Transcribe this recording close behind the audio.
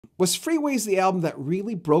Was Freeways the album that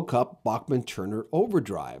really broke up Bachman Turner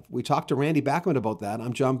Overdrive? We talked to Randy Bachman about that.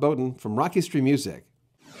 I'm John Beaudin from Rock History Music.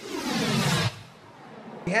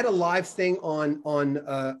 We had a live thing on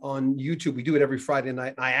YouTube. We do it every Friday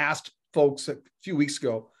night. I asked folks a few weeks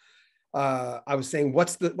ago. I was saying,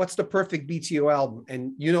 what's the perfect BTO album?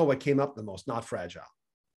 And you know what came up the most? Not Fragile.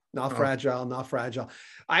 Not Fragile, not Fragile.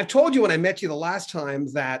 I've told you when I met you the last time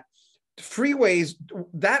that Freeways,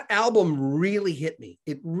 that album really hit me.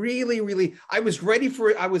 It really, I was ready for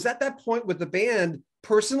it. I was at that point with the band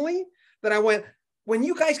personally that I went, when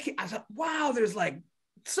you guys came, I thought, wow, there's like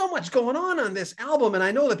so much going on this album. And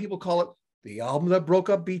I know that people call it the album that broke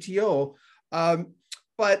up BTO.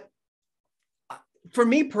 But for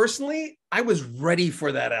me personally, I was ready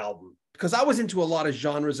for that album because I was into a lot of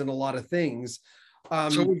genres and a lot of things.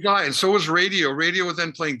 So was I, and so was radio. Radio was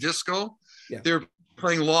then playing disco. Yeah. They're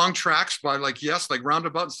playing long tracks by like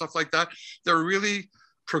Roundabout and stuff like that. They're really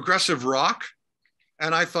progressive rock.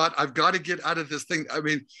 And I thought, I've got to get out of this thing. I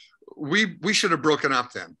mean, we should have broken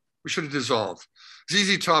up then. We should have dissolved.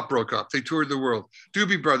 ZZ Top broke up. They toured the world.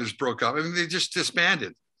 Doobie Brothers broke up. I mean, they just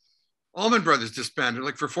disbanded. Allman Brothers disbanded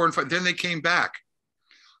like for 4 and 5. Then they came back.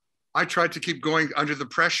 I tried to keep going under the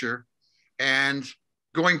pressure, and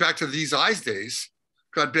going back to These Eyes days,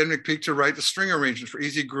 got Ben McPeak to write the string arrangement for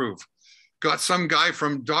Easy Groove. Got some guy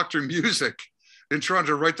from Dr. Music in Toronto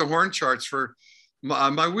to write the horn charts for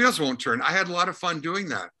My Wheels Won't Turn. I had a lot of fun doing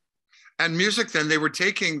that. And music then, they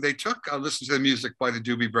took Listen to the Music by the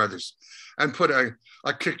Doobie Brothers and put a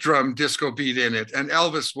kick drum disco beat in it. And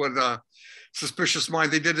Elvis with Suspicious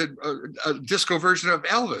Mind, they did a disco version of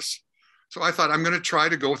Elvis. So I thought, I'm going to try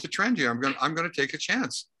to go with the trend here. I'm going to take a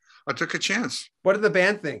chance. I took a chance. What did the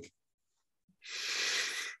band think?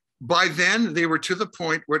 By then, they were to the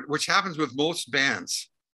point which happens with most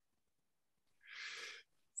bands.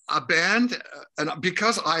 A band, and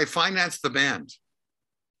because I financed the band,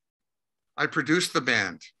 I produced the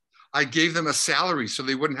band, I gave them a salary so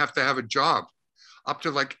they wouldn't have to have a job, up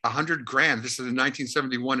to like 100 grand. This is in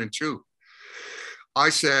 1971 and 2. I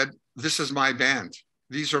said, this is my band.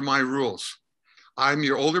 These are my rules. I'm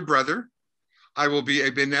your older brother. I will be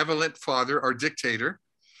a benevolent father or dictator,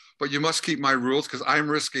 but you must keep my rules because I'm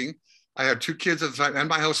risking. I had 2 kids at the time and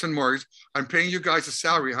my house and mortgage. I'm paying you guys a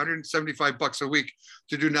salary, $175 a week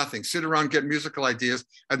to do nothing, sit around, get musical ideas,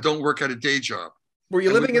 and don't work at a day job. Were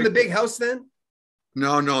you living in the big house then?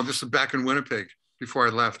 No, this is back in Winnipeg before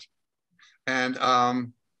I left. And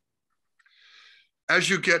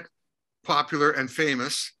as you get popular and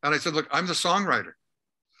famous, and I said, look, I'm the songwriter.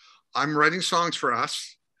 I'm writing songs for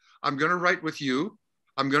us. I'm going to write with you.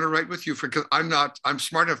 I'm going to write with you because I'm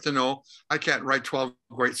smart enough to know I can't write 12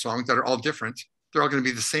 great songs that are all different. They're all going to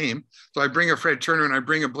be the same. So I bring a Fred Turner and I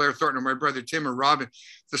bring a Blair Thornton or my brother Tim or Robin.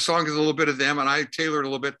 The song is a little bit of them and I tailor it a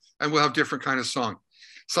little bit and we'll have different kind of song.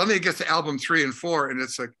 Suddenly it gets to album 3 and 4 and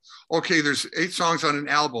it's like, okay, there's 8 songs on an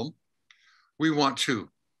album. We want 2.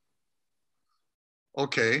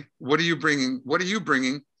 Okay, what are you bringing? What are you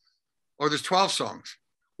bringing? Oh, there's 12 songs.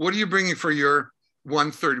 What are you bringing for your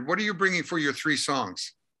 130? What are you bringing for your 3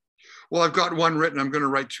 songs? Well, I've got 1 written. I'm going to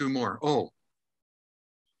write 2 more. Oh,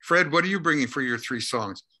 Fred, what are you bringing for your 3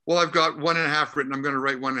 songs? Well, I've got 1.5 written. I'm going to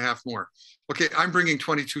write 1.5 more. Okay, I'm bringing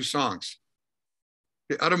 22 songs.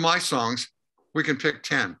 Okay, out of my songs, we can pick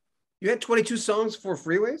 10. You had 22 songs for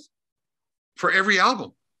Freeways? For every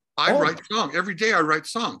album. I write songs. Every day I write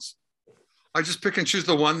songs. I just pick and choose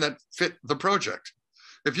the one that fit the project.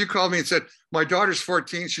 If you called me and said, my daughter's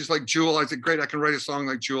 14, she's like Jewel, I said, great, I can write a song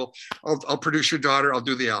like Jewel. I'll produce your daughter, I'll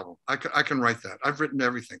do the album. I can write that. I've written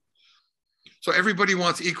everything. So everybody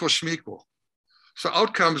wants equal schmequal. So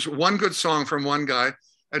out comes 1 good song from one guy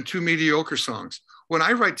and 2 mediocre songs. When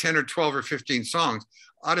I write 10 or 12 or 15 songs,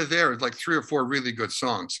 out of there, like 3 or 4 really good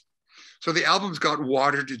songs. So the albums got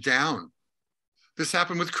watered down. This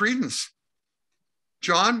happened with Creedence.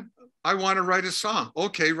 John, I want to write a song.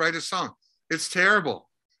 Okay, write a song. It's terrible.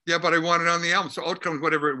 Yeah, but I want it on the album. So out comes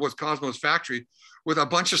whatever it was, Cosmos Factory, with a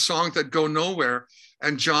bunch of songs that go nowhere.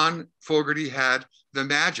 And John Fogerty had the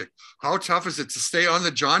magic. How tough is it to stay on the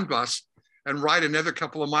John bus and ride another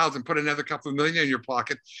couple of miles and put another couple of million in your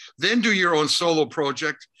pocket, then do your own solo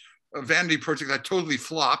project, a vanity project that totally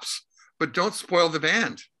flops, but don't spoil the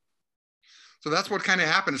band. So that's what kind of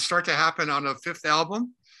happened. It started to happen on a 5th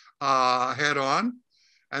album, Head On,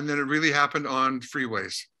 and then it really happened on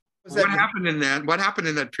Freeways. What happened in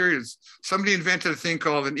that period is somebody invented a thing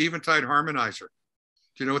called an eventide harmonizer.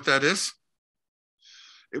 Do you know what that is?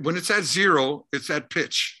 When it's at 0, it's at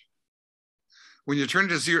pitch. When you turn it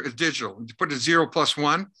to 0, it's digital. You put a 0 +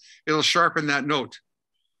 1, it'll sharpen that note,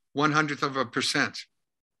 1/100 of a percent.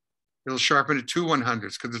 It'll sharpen at 2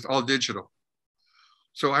 100s because it's all digital.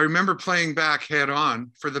 So I remember playing back Head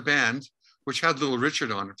On for the band, which had Little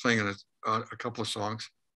Richard on it, playing a couple of songs.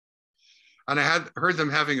 And I had heard them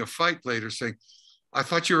having a fight later saying, I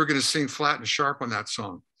thought you were going to sing flat and sharp on that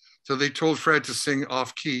song. So they told Fred to sing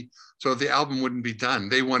off key so the album wouldn't be done.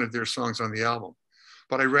 They wanted their songs on the album.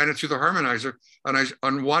 But I ran it through the harmonizer, and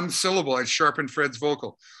on one syllable, I'd sharpen Fred's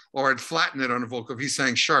vocal, or I'd flatten it on a vocal if he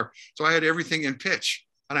sang sharp. So I had everything in pitch.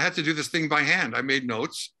 And I had to do this thing by hand. I made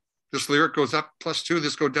notes. This lyric goes up +2,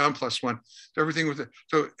 this go down +1. So everything was,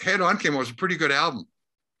 so Head On came out, it was a pretty good album.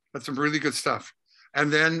 That's some really good stuff.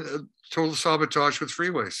 And then Total Sabotage with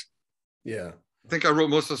Freeways. Yeah. I think I wrote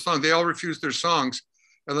most of the songs. They all refused their songs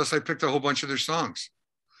unless I picked a whole bunch of their songs.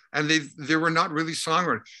 And they were not really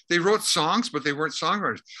songwriters. They wrote songs, but they weren't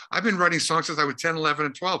songwriters. I've been writing songs since I was 10, 11,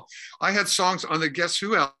 and 12. I had songs on the Guess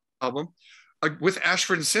Who album with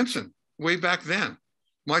Ashford and Simpson way back then.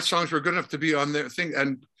 My songs were good enough to be on their thing.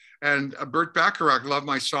 And Burt Bacharach loved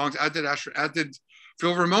my songs. I did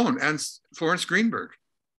Phil Ramone and Florence Greenberg.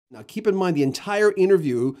 Now, keep in mind the entire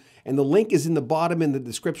interview, and the link is in the bottom in the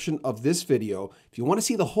description of this video. If you want to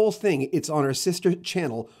see the whole thing, it's on our sister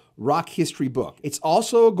channel, Rock History Book. It's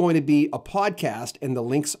also going to be a podcast, and the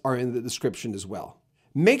links are in the description as well.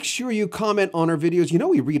 Make sure you comment on our videos. You know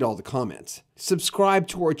we read all the comments. Subscribe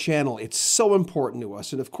to our channel. It's so important to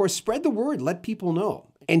us. And of course, spread the word. Let people know.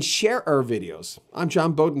 And share our videos. I'm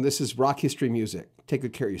John Beaudin. This is Rock History Music. Take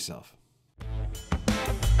good care of yourself.